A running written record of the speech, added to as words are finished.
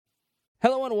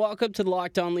Hello and welcome to the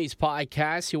Locked On Leafs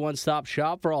podcast, your one-stop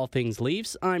shop for all things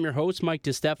Leafs. I'm your host, Mike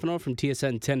DiStefano from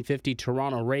TSN 1050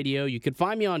 Toronto Radio. You can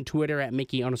find me on Twitter at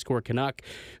Mickey_Canuck.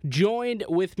 Joined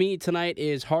with me tonight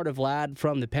is Heart of Lad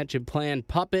from the Pension Plan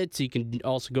Puppets. You can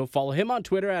also go follow him on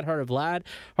Twitter at Heart of Lad.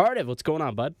 Heart of, what's going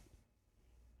on, bud?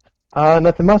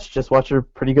 Nothing much. Just watched a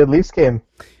pretty good Leafs game.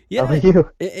 Yeah, How about you?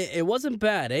 it wasn't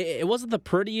bad. It wasn't the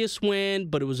prettiest win,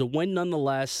 but it was a win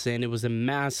nonetheless, and it was a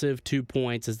massive 2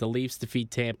 points as the Leafs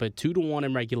defeat Tampa 2-1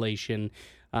 in regulation.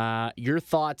 Your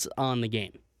thoughts on the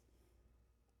game?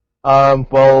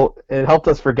 Well, it helped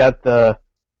us forget the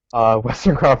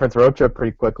Western Conference road trip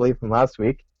pretty quickly from last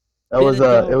week. It was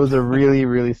a really,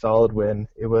 really solid win.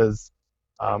 It was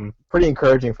pretty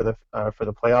encouraging for the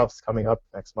playoffs coming up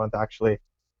next month. Actually,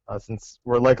 since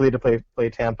we're likely to play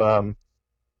Tampa.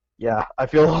 Yeah, I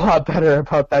feel a lot better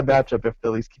about that matchup if the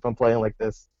Leafs keep on playing like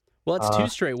this. Well, it's two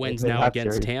straight wins now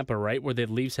against series. Tampa, right, where the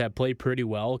Leafs have played pretty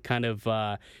well, kind of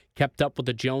kept up with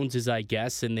the Joneses, I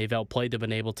guess, and they've outplayed them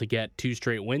and able to get 2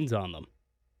 straight wins on them.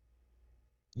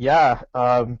 Yeah,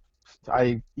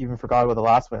 I even forgot about the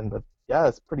last win, but yeah,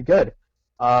 it's pretty good.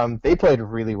 They played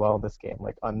really well in this game,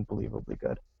 like unbelievably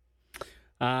good.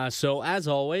 So as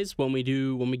always, when we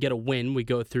get a win, we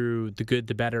go through the good,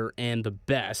 the better, and the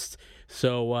best.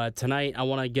 So tonight, I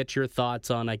want to get your thoughts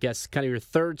on, I guess, kind of your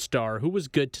third star. Who was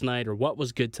good tonight, or what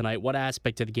was good tonight? What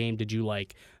aspect of the game did you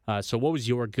like? So what was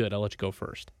your good? I'll let you go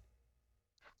first.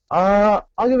 I'll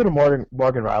give it to Morgan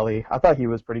Rielly. I thought he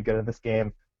was pretty good in this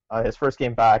game. His first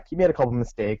game back, he made a couple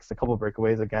mistakes, a couple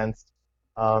breakaways against.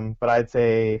 But I'd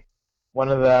say one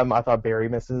of them, I thought Barrie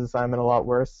missed his assignment a lot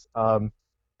worse.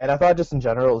 And I thought just in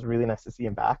general it was really nice to see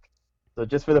him back. So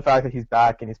just for the fact that he's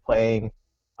back and he's playing,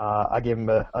 I'll give him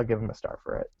a star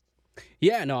for it.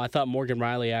 Yeah, no, I thought Morgan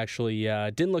Rielly actually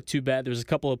didn't look too bad. There was a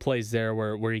couple of plays there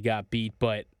where he got beat,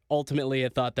 but ultimately I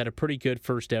thought that a pretty good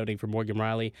first outing for Morgan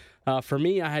Rielly. For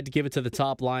me, I had to give it to the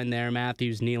top line there,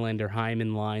 Matthews, Nylander,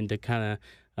 Hyman line, the kind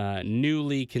of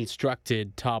newly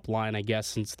constructed top line, I guess,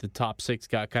 since the top 6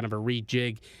 got kind of a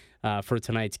rejig for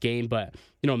tonight's game. But,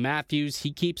 Matthews,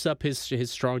 he keeps up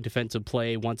his strong defensive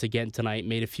play once again tonight,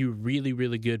 made a few really,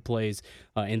 really good plays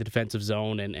in the defensive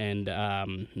zone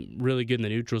and really good in the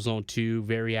neutral zone too.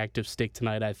 Very active stick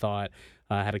tonight, I thought.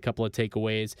 Had a couple of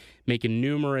takeaways, making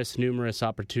numerous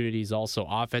opportunities also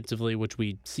offensively, which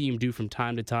we see him do from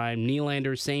time to time.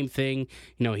 Nylander, same thing.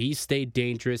 He stayed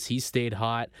dangerous. He stayed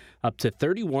hot. Up to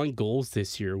 31 goals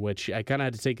this year, which I kind of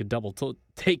had to take a double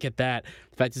take at that.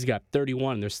 The fact he's got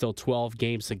 31, there's still 12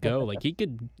 games to go. Like, he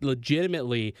could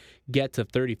legitimately get to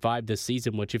 35 this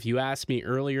season, which if you asked me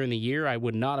earlier in the year, I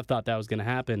would not have thought that was going to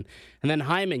happen. And then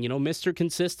Hyman, Mr.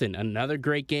 Consistent, another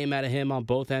great game out of him on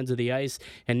both ends of the ice,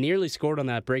 and nearly scored on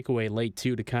that breakaway late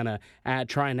too to kind of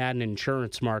try and add an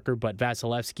insurance marker. But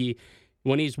Vasilevsky,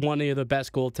 when he's one of the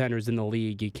best goaltenders in the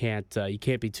league, you can't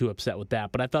be too upset with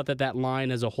that. But I thought that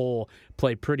line as a whole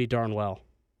played pretty darn well.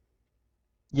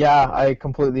 Yeah, I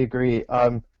completely agree.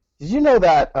 Did you know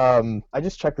that I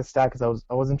just checked the stat because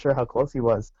I wasn't sure how close he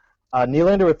was.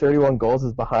 Nylander with 31 goals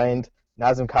is behind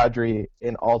Nazem Kadri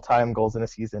in all-time goals in a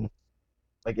season.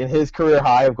 Like, in his career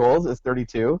high of goals is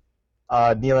 32.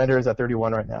 Nylander is at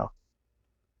 31 right now.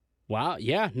 Wow,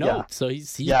 yeah. So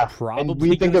he's probably and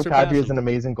we think of Kadri as him. an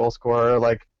amazing goal scorer,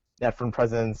 like net from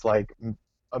presence, like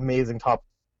amazing top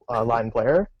line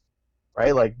player,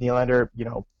 right? Like Nylander,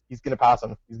 he's gonna pass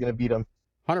him, he's gonna beat him.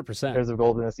 100%. There's a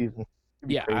goal in a season.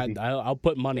 Yeah, I'll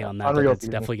put money on that. Unreal That's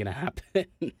season. definitely gonna happen.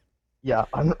 Yeah,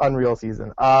 unreal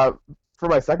season. For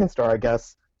my second star, I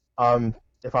guess,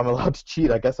 if I'm allowed to cheat,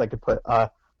 I guess I could put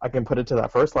it to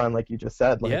that first line, like you just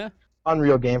said. Like, yeah.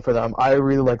 Unreal game for them. I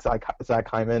really like Zach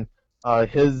Hyman.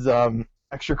 His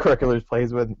extracurriculars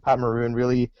plays with Pat Maroon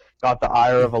really got the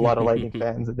ire of a lot of Lightning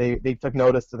fans. They took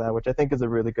notice to that, which I think is a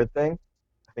really good thing.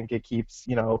 I think it keeps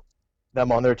them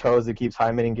on their toes. It keeps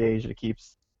Hyman engaged. It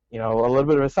keeps a little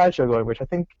bit of a sideshow going, which I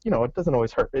think it doesn't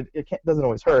always hurt. Doesn't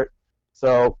always hurt.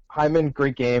 So Hyman,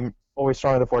 great game, always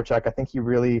strong in the forecheck. I think he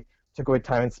really took away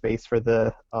time and space for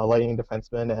the Lightning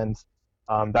defenseman,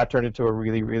 and that turned into a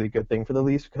really, really good thing for the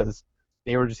Leafs because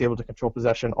they were just able to control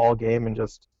possession all game and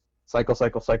just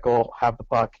cycle, have the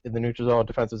puck in the neutral zone,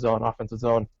 defensive zone, offensive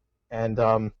zone. And,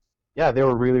 they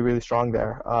were really, really strong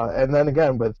there. And then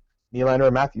again, with Nylander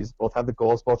and Matthews, both had the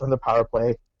goals, both on the power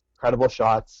play, incredible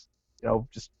shots.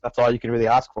 Just that's all you can really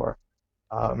ask for.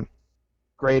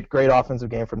 Great offensive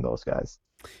game from those guys.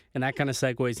 And that kind of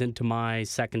segues into my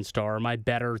second star, my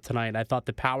better tonight. I thought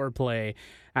the power play,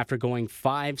 after going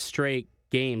 5 straight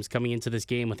games coming into this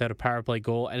game without a power play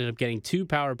goal. Ended up getting 2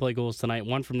 power play goals tonight,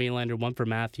 one from Nylander, one from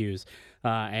Matthews.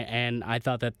 And I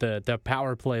thought that the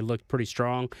power play looked pretty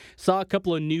strong. Saw a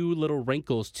couple of new little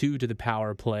wrinkles too to the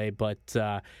power play, but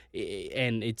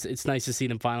and it's nice to see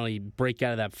them finally break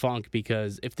out of that funk,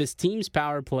 because if this team's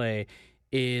power play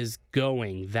is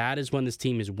going, that is when this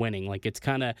team is winning. Like, it's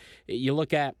kind of, you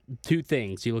look at 2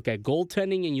 things. You look at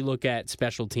goaltending and you look at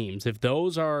special teams. If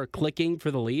those are clicking for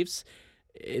the Leafs,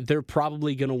 they're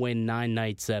probably going to win 9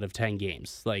 nights out of 10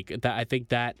 games. Like, that, I think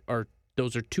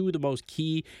those are 2 of the most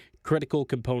key critical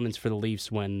components for the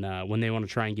Leafs when they want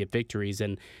to try and get victories.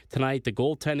 And tonight, the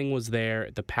goaltending was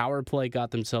there. The power play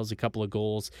got themselves a couple of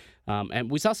goals.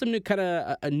 And we saw some new kind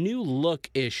of a new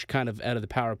look-ish kind of out of the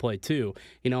power play too.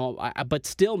 But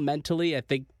still mentally, I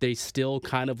think they still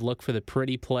kind of look for the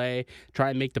pretty play,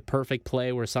 try and make the perfect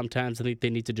play, where sometimes I think they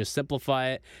need to just simplify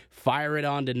it, fire it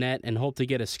onto net, and hope to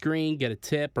get a screen, get a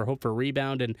tip, or hope for a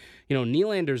rebound. And,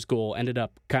 Nylander's goal ended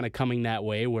up kind of coming that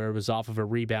way, where it was off of a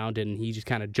rebound and he just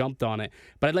kind of jumped on it.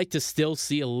 But I'd like to still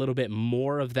see a little bit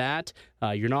more of that.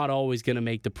 You're not always going to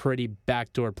make the pretty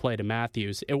backdoor play to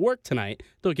Matthews. It worked tonight,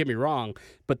 don't get me wrong,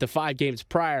 but the 5 games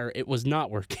prior, it was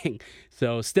not working.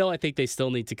 So still, I think they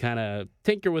still need to kind of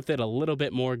tinker with it a little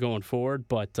bit more going forward,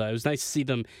 but it was nice to see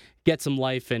them get some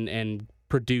life and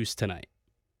produce tonight.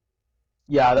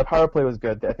 Yeah, the power play was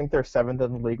good. I think they're 7th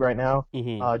in the league right now,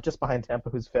 just behind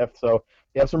Tampa, who's 5th. So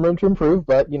they have some room to improve,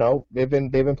 but they've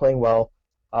been playing well.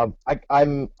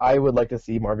 I would like to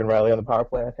see Morgan Rielly on the power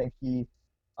play. I think he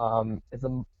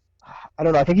I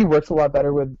don't know. I think he works a lot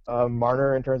better with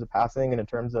Marner in terms of passing and in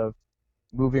terms of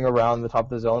moving around the top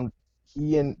of the zone.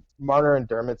 He and Marner and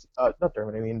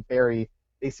Barry,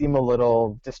 they seem a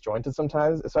little disjointed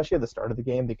sometimes, especially at the start of the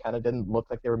game. They kind of didn't look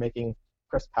like they were making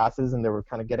crisp passes, and they were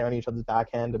kind of getting on each other's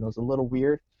backhand, and it was a little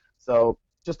weird. So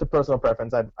just a personal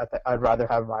preference, I'd rather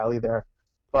have Rielly there.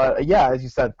 But yeah, as you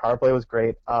said, power play was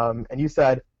great. And you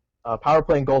said power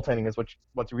play and goaltending is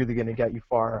what's really going to get you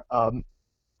far.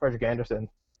 Frederik Andersen,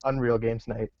 unreal game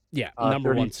tonight. Yeah,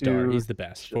 number 1 star. He's the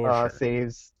best for sure.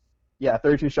 Saves. Yeah,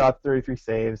 32 shots, 33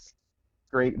 saves.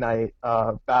 Great night.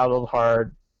 Battled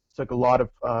hard. Took a lot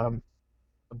of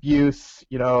abuse.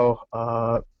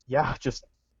 Just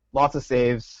lots of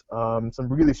saves. Some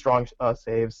really strong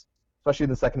saves, especially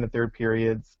in the second and third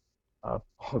periods.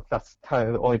 That's kind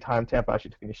of the only time Tampa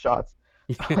actually took any shots.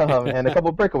 And a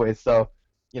couple of breakaways. So,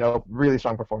 really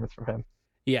strong performance from him.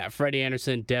 Yeah, Freddie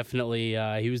Andersen, definitely.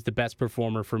 He was the best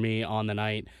performer for me on the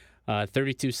night.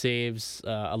 32 saves,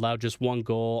 allowed just 1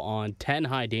 goal on 10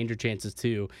 high danger chances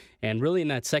too. And really in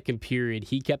that second period,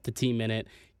 he kept the team in it,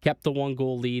 kept the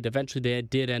 1-goal lead. Eventually they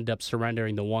did end up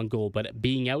surrendering the 1 goal, but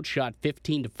being outshot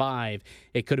 15-5,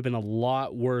 it could have been a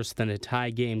lot worse than a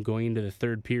tie game going into the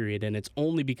third period. And it's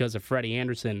only because of Freddie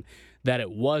Andersen that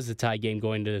it was a tie game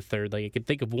going into the third. Like, I could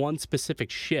think of one specific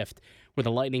shift where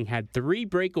the Lightning had 3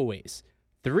 breakaways.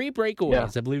 3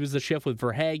 breakaways. Yeah. I believe it was the shift with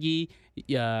Verhaeghe,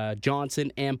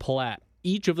 Johnson, and Palat.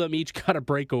 Each of them got a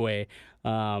breakaway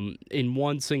in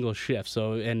one single shift.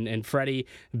 So and Freddie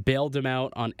bailed him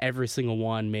out on every single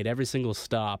one, made every single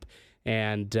stop.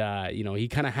 And, he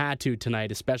kind of had to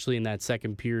tonight, especially in that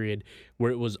second period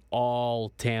where it was all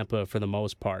Tampa for the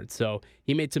most part. So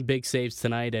he made some big saves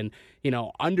tonight. And,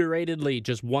 underratedly,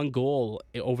 just 1 goal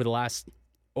over the last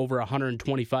over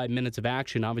 125 minutes of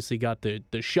action. Obviously got the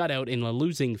shutout in a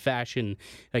losing fashion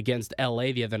against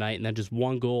LA the other night, and then just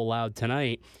 1 goal allowed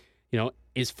tonight.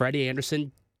 Is Freddie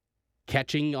Andersen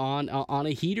catching on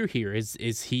a heater here?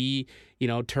 Is he,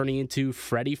 turning into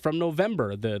Freddie from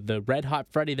November, the red hot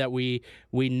Freddie that we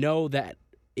know that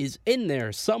is in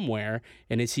there somewhere,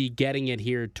 and is he getting it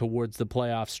here towards the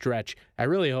playoff stretch? I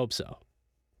really hope so.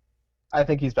 I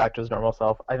think he's back to his normal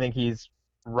self. I think he's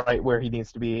right where he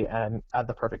needs to be and at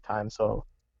the perfect time. So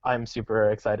I'm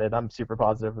super excited. I'm super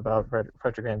positive about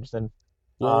Frederik Andersen.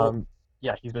 Well,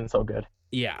 he's been so good.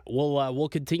 Yeah, we'll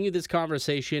continue this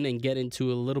conversation and get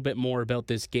into a little bit more about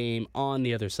this game on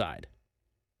the other side.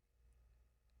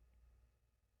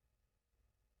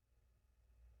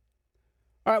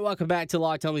 All right, welcome back to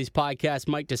Locked On Leafs podcast.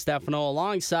 Mike DeStefano.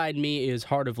 Alongside me is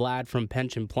Heart of Lad from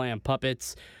Pension Plan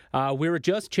Puppets. We were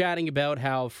just chatting about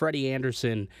how Freddie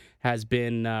Andersen has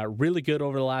been really good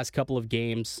over the last couple of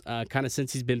games. Kind of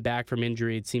since he's been back from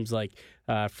injury, it seems like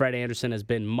Fred Andersen has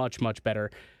been much, much better.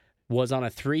 Was on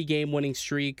a 3-game winning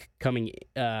streak,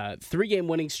 3-game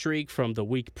winning streak from the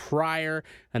week prior,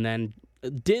 and then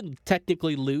did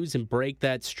technically lose and break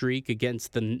that streak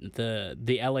against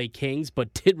the LA Kings,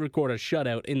 but did record a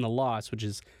shutout in the loss, which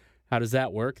is, how does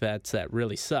that work? That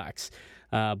really sucks.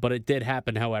 but it did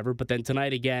happen, however. But then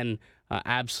tonight again,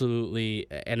 absolutely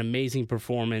an amazing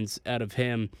performance out of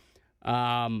him.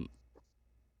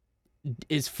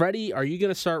 Is Freddie, are you going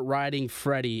to start riding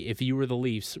Freddie if you were the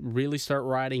Leafs? Really start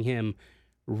riding him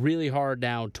really hard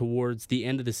now towards the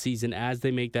end of the season as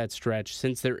they make that stretch,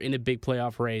 since they're in a big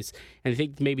playoff race. And I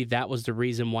think maybe that was the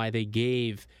reason why they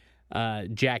gave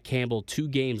Jack Campbell 2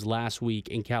 games last week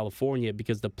in California,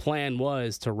 because the plan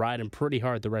was to ride him pretty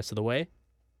hard the rest of the way.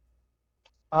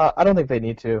 I don't think they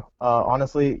need to.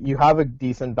 Honestly, you have a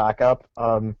decent backup.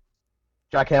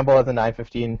 Jack Campbell has a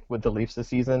 9.15 with the Leafs this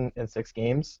season in 6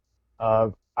 games.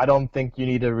 I don't think you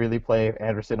need to really play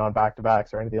Anderson on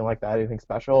back-to-backs or anything like that, anything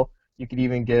special. You could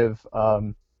even give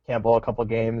Campbell a couple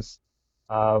games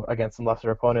against some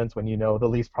lesser opponents when you know the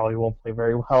Leafs probably won't play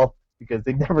very well, because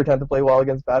they never tend to play well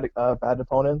against bad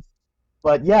opponents.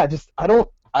 But yeah, I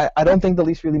don't think the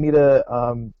Leafs really need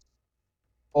to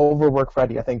overwork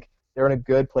Freddie. I think they're in a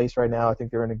good place right now. I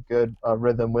think they're in a good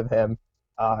rhythm with him,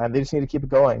 and they just need to keep it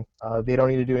going. They don't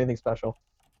need to do anything special.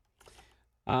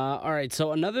 All right,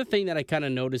 so another thing that I kind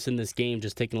of noticed in this game,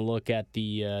 just taking a look at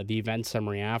the event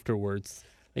summary afterwards,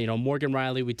 Morgan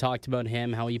Rielly, we talked about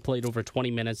him, how he played over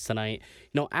 20 minutes tonight,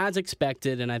 as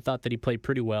expected, and I thought that he played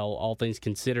pretty well, all things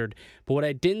considered. But what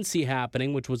I didn't see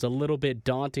happening, which was a little bit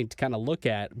daunting to kind of look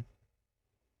at,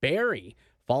 Barrie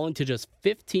falling to just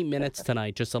 15 minutes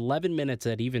tonight, just 11 minutes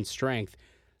at even strength.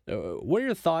 What are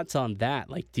your thoughts on that?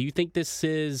 Do you think this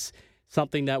is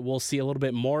something that we'll see a little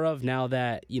bit more of now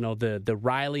that, the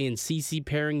Rielly and Ceci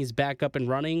pairing is back up and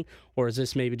running? Or is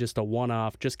this maybe just a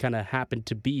one-off, just kind of happened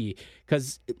to be?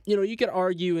 Because, you could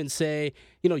argue and say,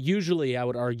 usually I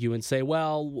would argue and say,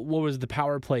 well, what was the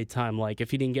power play time like?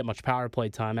 If he didn't get much power play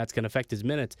time, that's going to affect his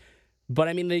minutes.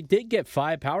 But, they did get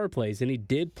 5 power plays, and he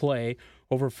did play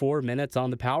over 4 minutes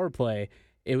on the power play.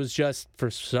 It was just, for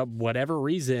whatever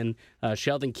reason,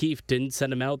 Sheldon Keefe didn't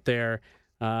send him out there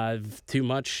too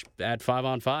much at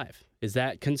 5-on-5. Is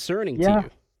that concerning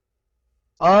to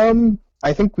you?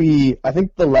 I think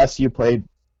the less you played,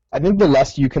 I think the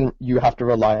less you have to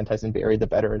rely on Tyson Barrie, the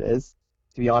better it is,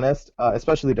 to be honest,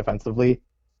 especially defensively.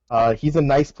 He's a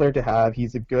nice player to have.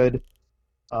 He's a good,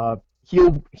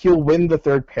 he'll win the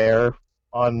third pair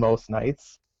on most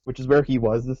nights, which is where he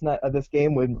was this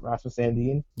game with Rasmus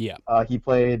Sandin. Yeah. He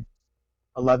played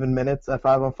 11 minutes at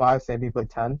 5-on-5. Sandin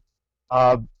played 10.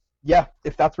 Yeah,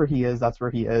 if that's where he is, that's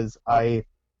where he is. I've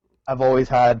always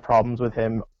had problems with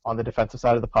him on the defensive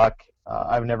side of the puck.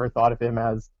 I've never thought of him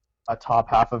as a top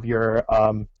half of your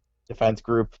defense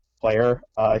group player.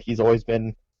 He's always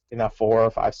been in that 4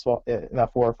 or 5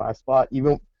 spot.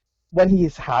 Even when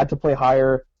he's had to play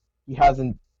higher, he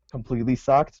hasn't completely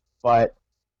sucked, but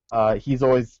he's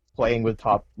always playing with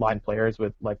top line players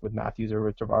with Matthews or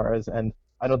with Tavares, and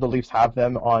I know the Leafs have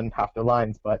them on half their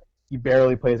lines, but he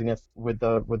barely plays against with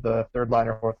the third line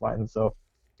or fourth line, so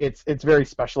it's very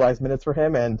specialized minutes for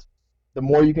him, and the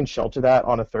more you can shelter that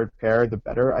on a third pair, the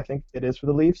better I think it is for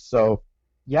the Leafs. So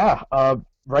yeah,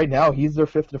 right now he's their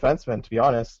 5th defenseman, to be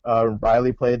honest.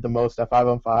 Rielly played the most at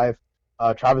 5-on-5.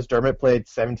 Travis Dermott played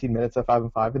 17 minutes at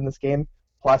 5-on-5 in this game,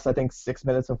 plus I think 6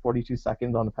 minutes and 42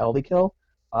 seconds on the penalty kill.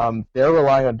 They're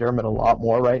relying on Dermott a lot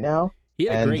more right now, he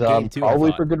had a great game too,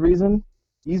 probably for good reason.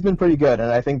 He's been pretty good,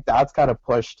 and I think that's kind of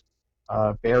pushed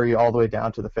Barrie all the way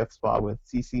down to the 5th spot with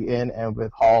Ceci in and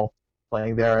with Hall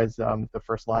playing there as the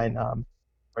first line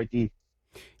right D.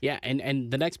 Yeah, and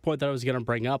the next point that I was going to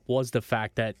bring up was the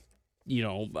fact that,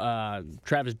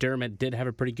 Travis Dermott did have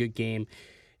a pretty good game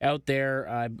out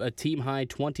there, a team-high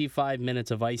 25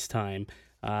 minutes of ice time.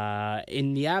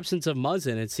 In the absence of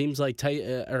Muzzin, it seems like,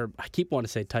 I keep wanting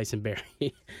to say Tyson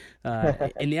Barrie.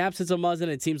 In the absence of Muzzin,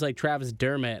 it seems like Travis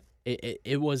Dermott,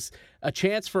 it was a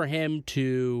chance for him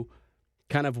to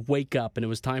kind of wake up, and it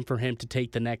was time for him to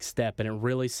take the next step. And it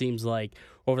really seems like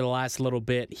over the last little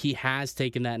bit, he has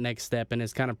taken that next step and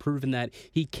has kind of proven that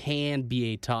he can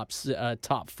be a top 4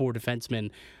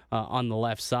 defenseman on the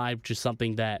left side, which is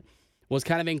something that was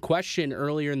kind of in question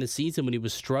earlier in the season when he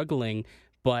was struggling.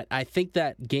 But I think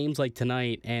that games like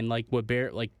tonight and like what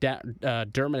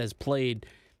Dermott has played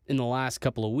in the last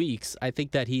couple of weeks, I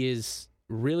think that he is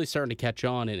really starting to catch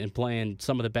on and playing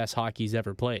some of the best hockey he's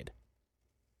ever played.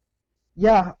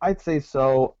 Yeah, I'd say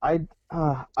so.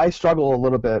 I struggle a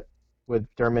little bit with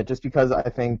Dermott just because I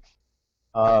think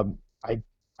I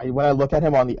when I look at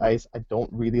him on the ice, I don't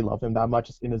really love him that much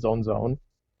in his own zone.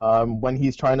 When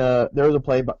he's trying to, there was a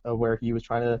play where he was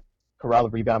trying to corral a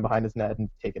rebound behind his net and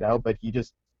take it out, but he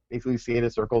just basically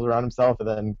skated circles around himself and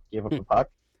then gave up the puck.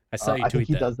 I saw you tweet I think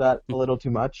he that. does that a little too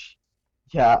much.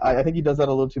 Yeah, I think he does that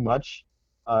a little too much,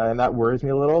 and that worries me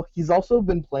a little. He's also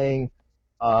been playing.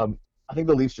 I think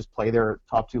the Leafs just play their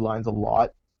top two lines a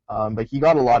lot. But he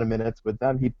got a lot of minutes with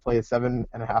them. He played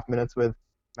 7.5 minutes with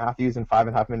Matthews and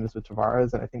 5.5 minutes with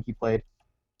Tavares, and I think he played.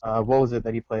 What was it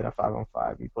that he played at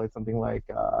 5-on-5? He played something like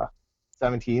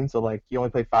 17. So like he only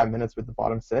played 5 minutes with the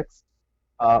bottom six.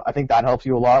 I think that helps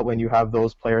you a lot when you have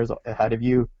those players ahead of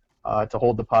you to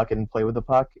hold the puck and play with the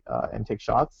puck and take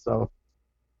shots. So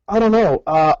I don't know.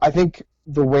 I think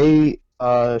the way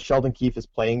Sheldon Keefe is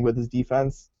playing with his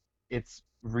defense, it's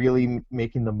really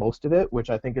making the most of it, which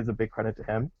I think is a big credit to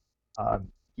him.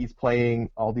 He's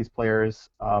playing all these players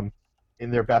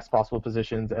in their best possible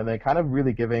positions, and then kind of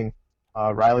really giving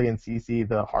Riley and Ceci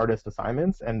the hardest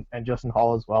assignments, and Justin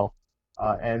Hall as well.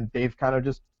 And they've kind of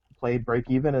just played break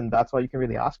even, and that's all you can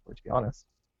really ask for, to be honest.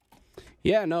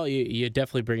 Yeah, no, you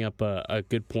definitely bring up a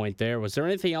good point there. Was there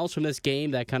anything else from this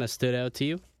game that kind of stood out to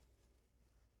you?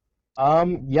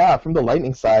 Yeah, from the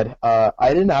Lightning side,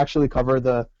 I didn't actually cover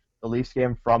the Leafs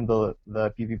game from the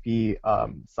PvP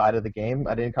side of the game.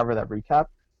 I didn't cover that recap.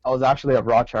 I was actually at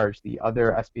Raw Charge, the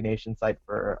other SB Nation site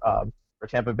for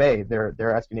Tampa Bay, their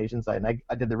SB Nation site, and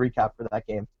I did the recap for that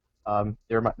game.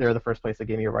 They're the first place that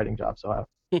gave me a writing job, so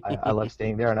I love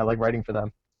staying there and I like writing for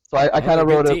them. So I kind of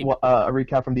wrote a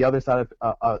recap from the other side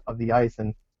of the ice,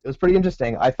 and it was pretty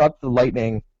interesting. I thought the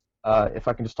Lightning, if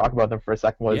I can just talk about them for a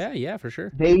second, was yeah, for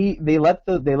sure. They let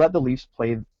the Leafs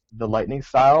play the Lightning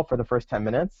style for the first 10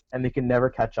 minutes, and they could never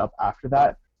catch up after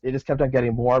that. They just kept on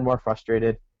getting more and more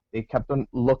frustrated. They kept on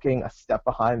looking a step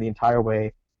behind the entire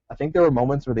way. I think there were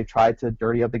moments where they tried to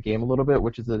dirty up the game a little bit,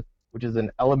 which is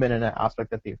an element and an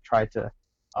aspect that they've tried to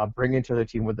bring into their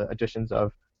team with the additions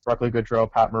of Barclay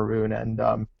Goodrow, Pat Maroon,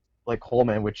 and Blake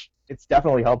Coleman, which it's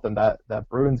definitely helped them. That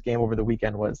Bruins game over the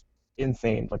weekend was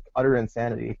insane, like utter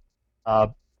insanity.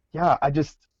 Yeah,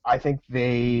 I think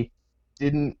they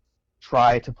didn't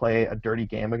try to play a dirty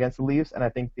game against the Leafs, and I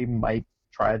think they might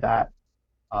try that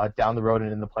down the road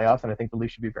and in the playoffs, and I think the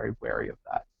Leafs should be very wary of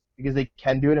that because they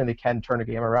can do it and they can turn a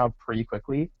game around pretty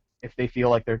quickly if they feel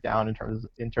like they're down in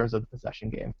terms of the possession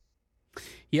game.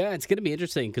 Yeah, it's going to be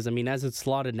interesting because, I mean, as it's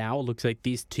slotted now, it looks like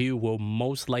these two will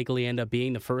most likely end up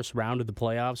being the first round of the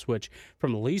playoffs, which,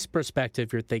 from the Leafs'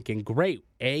 perspective, you're thinking, great.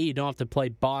 A, you don't have to play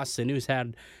Boston, who's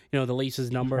had, the Leafs'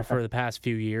 number for the past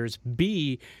few years.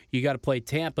 B, you got to play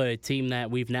Tampa, a team that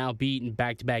we've now beaten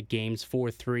back-to-back games,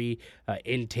 4-3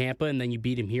 in Tampa, and then you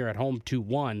beat them here at home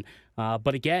 2-1.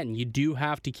 But again, you do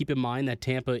have to keep in mind that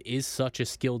Tampa is such a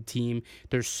skilled team.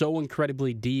 They're so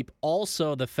incredibly deep.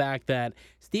 Also, the fact that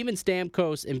Steven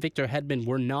Stamkos and Victor Hedman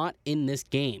were not in this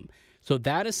game. So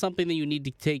that is something that you need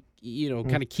to take,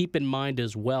 kind of keep in mind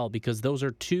as well, because those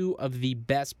are two of the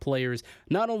best players,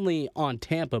 not only on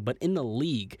Tampa, but in the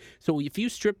league. So if you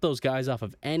strip those guys off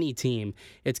of any team,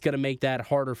 it's going to make that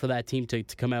harder for that team to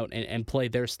come out and play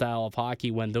their style of hockey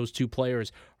when those two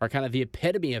players are kind of the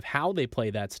epitome of how they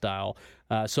play that style.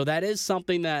 So that is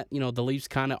something that, the Leafs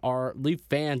kind of are, Leaf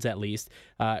fans at least,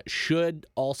 should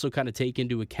also kind of take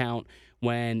into account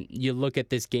when you look at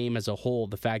this game as a whole.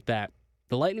 The fact that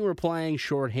the Lightning were playing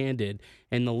shorthanded,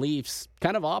 and the Leafs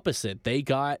kind of opposite. They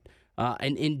got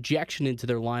an injection into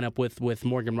their lineup with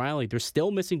Morgan Rielly. They're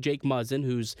still missing Jake Muzzin,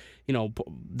 who's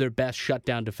their best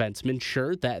shutdown defenseman.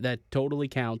 Sure, that totally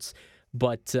counts,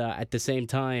 but at the same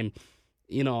time,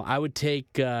 I would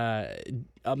take a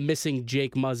missing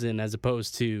Jake Muzzin as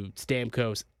opposed to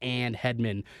Stamkos and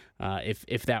Hedman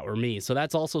if that were me. So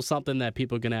that's also something that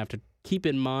people are going to have to keep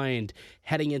in mind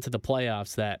heading into the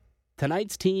playoffs, that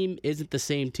tonight's team isn't the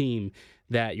same team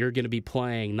that you're going to be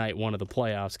playing night one of the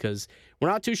playoffs, because we're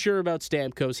not too sure about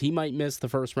Stamkos. He might miss the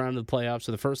first round of the playoffs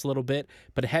or the first little bit,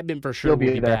 but Hedman for sure will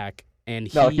be back. And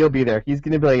he'll be there. He's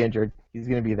going to be injured. He's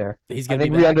going to be there. I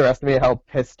think we underestimate how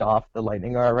pissed off the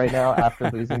Lightning are right now after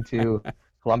losing to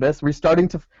Columbus.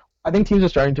 I think teams are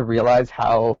starting to realize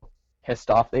how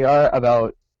pissed off they are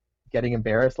about getting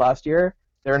embarrassed last year.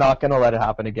 They're not going to let it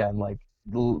happen again. Like,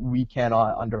 we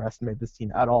cannot underestimate this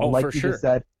team at all. Like you just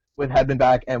said, with Hedman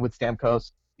back and with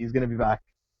Stamkos, he's going to be back.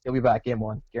 He'll be back game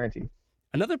one, guaranteed.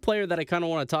 Another player that I kind of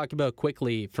want to talk about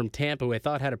quickly from Tampa, who I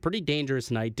thought had a pretty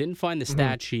dangerous night, didn't find the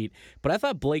stat sheet, but I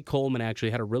thought Blake Coleman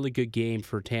actually had a really good game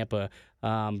for Tampa.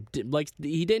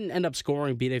 He didn't end up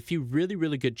scoring, but he had a few really,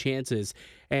 really good chances.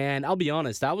 And I'll be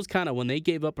honest, that was kind of when they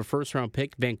gave up a first-round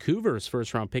pick, Vancouver's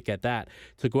first-round pick at that,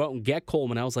 to go out and get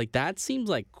Coleman. I was like, that seems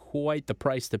like quite the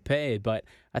price to pay. But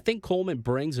I think Coleman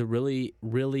brings a really,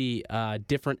 really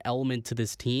different element to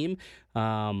this team.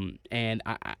 And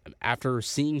after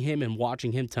seeing him and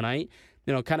watching him tonight,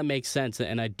 it kind of makes sense.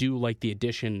 And I do like the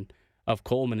addition of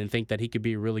Coleman and think that he could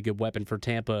be a really good weapon for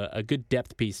Tampa, a good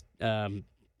depth piece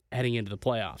heading into the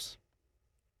playoffs.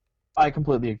 I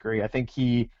completely agree. I think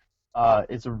he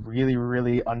is a really,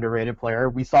 really underrated player.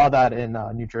 We saw that in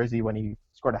New Jersey when he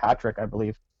scored a hat trick, I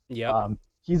believe. Yep.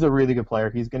 He's a really good player.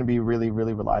 He's going to be really,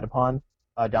 really relied upon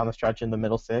down the stretch in the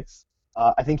middle six.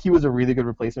 I think he was a really good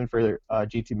replacement for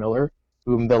JT Miller,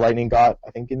 whom the Lightning got,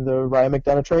 I think, in the Ryan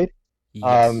McDonagh trade.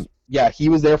 Yes. Yeah, he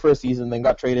was there for a season, then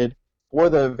got traded for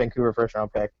the Vancouver first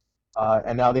round pick,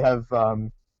 and now they have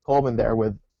Coleman there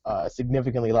with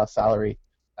significantly less salary.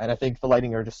 And I think the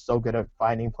Lightning are just so good at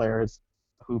finding players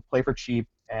who play for cheap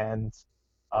and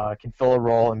can fill a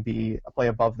role and play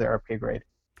above their pay grade,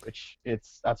 which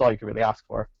that's all you can really ask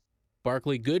for.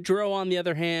 Barclay Goodrow, on the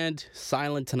other hand,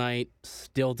 silent tonight.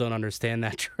 Still don't understand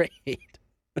that trade.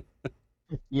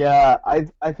 Yeah,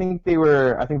 I think they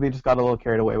just got a little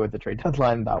carried away with the trade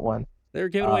deadline, that one. They're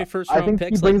giving away first I round think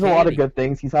picks. he brings like a lot of candy. good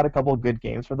things. He's had a couple of good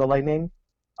games for the Lightning.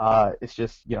 It's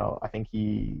just, I think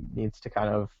he needs to kind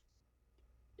of,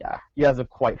 he hasn't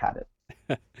quite had it.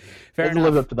 Fair Doesn't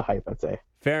live enough. up to the hype, I'd say.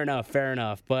 Fair enough. Fair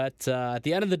enough. But at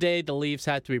the end of the day, the Leafs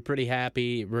had to be pretty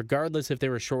happy, regardless if they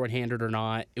were shorthanded or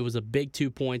not. It was a big 2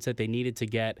 points that they needed to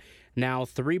get. Now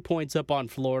 3 points up on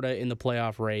Florida in the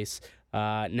playoff race.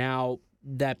 Now,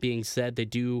 that being said, they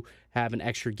do have an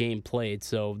extra game played,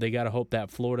 so they got to hope that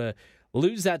Florida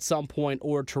lose at some point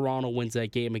or Toronto wins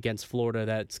that game against Florida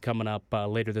that's coming up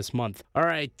later this month. All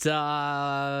right,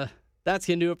 that's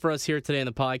going to do it for us here today in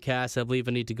the podcast. I believe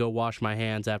I need to go wash my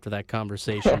hands after that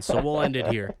conversation, so we'll end it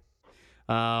here.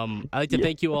 I'd like to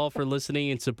thank you all for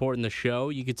listening and supporting the show.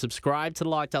 You can subscribe to the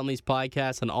Locked On Leafs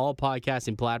podcast on all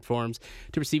podcasting platforms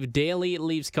to receive daily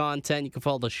Leafs content. You can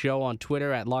follow the show on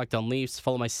Twitter at Locked On Leafs.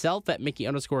 Follow myself at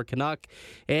Mickey_Canuck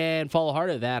and follow Heart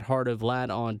of That, Heart of Lad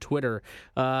on Twitter.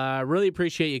 Really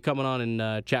appreciate you coming on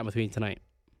and chatting with me tonight.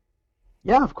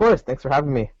 Yeah, of course. Thanks for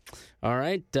having me. All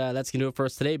right, that's going to do it for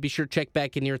us today. Be sure to check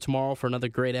back in here tomorrow for another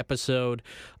great episode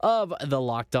of the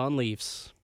Locked On Leafs.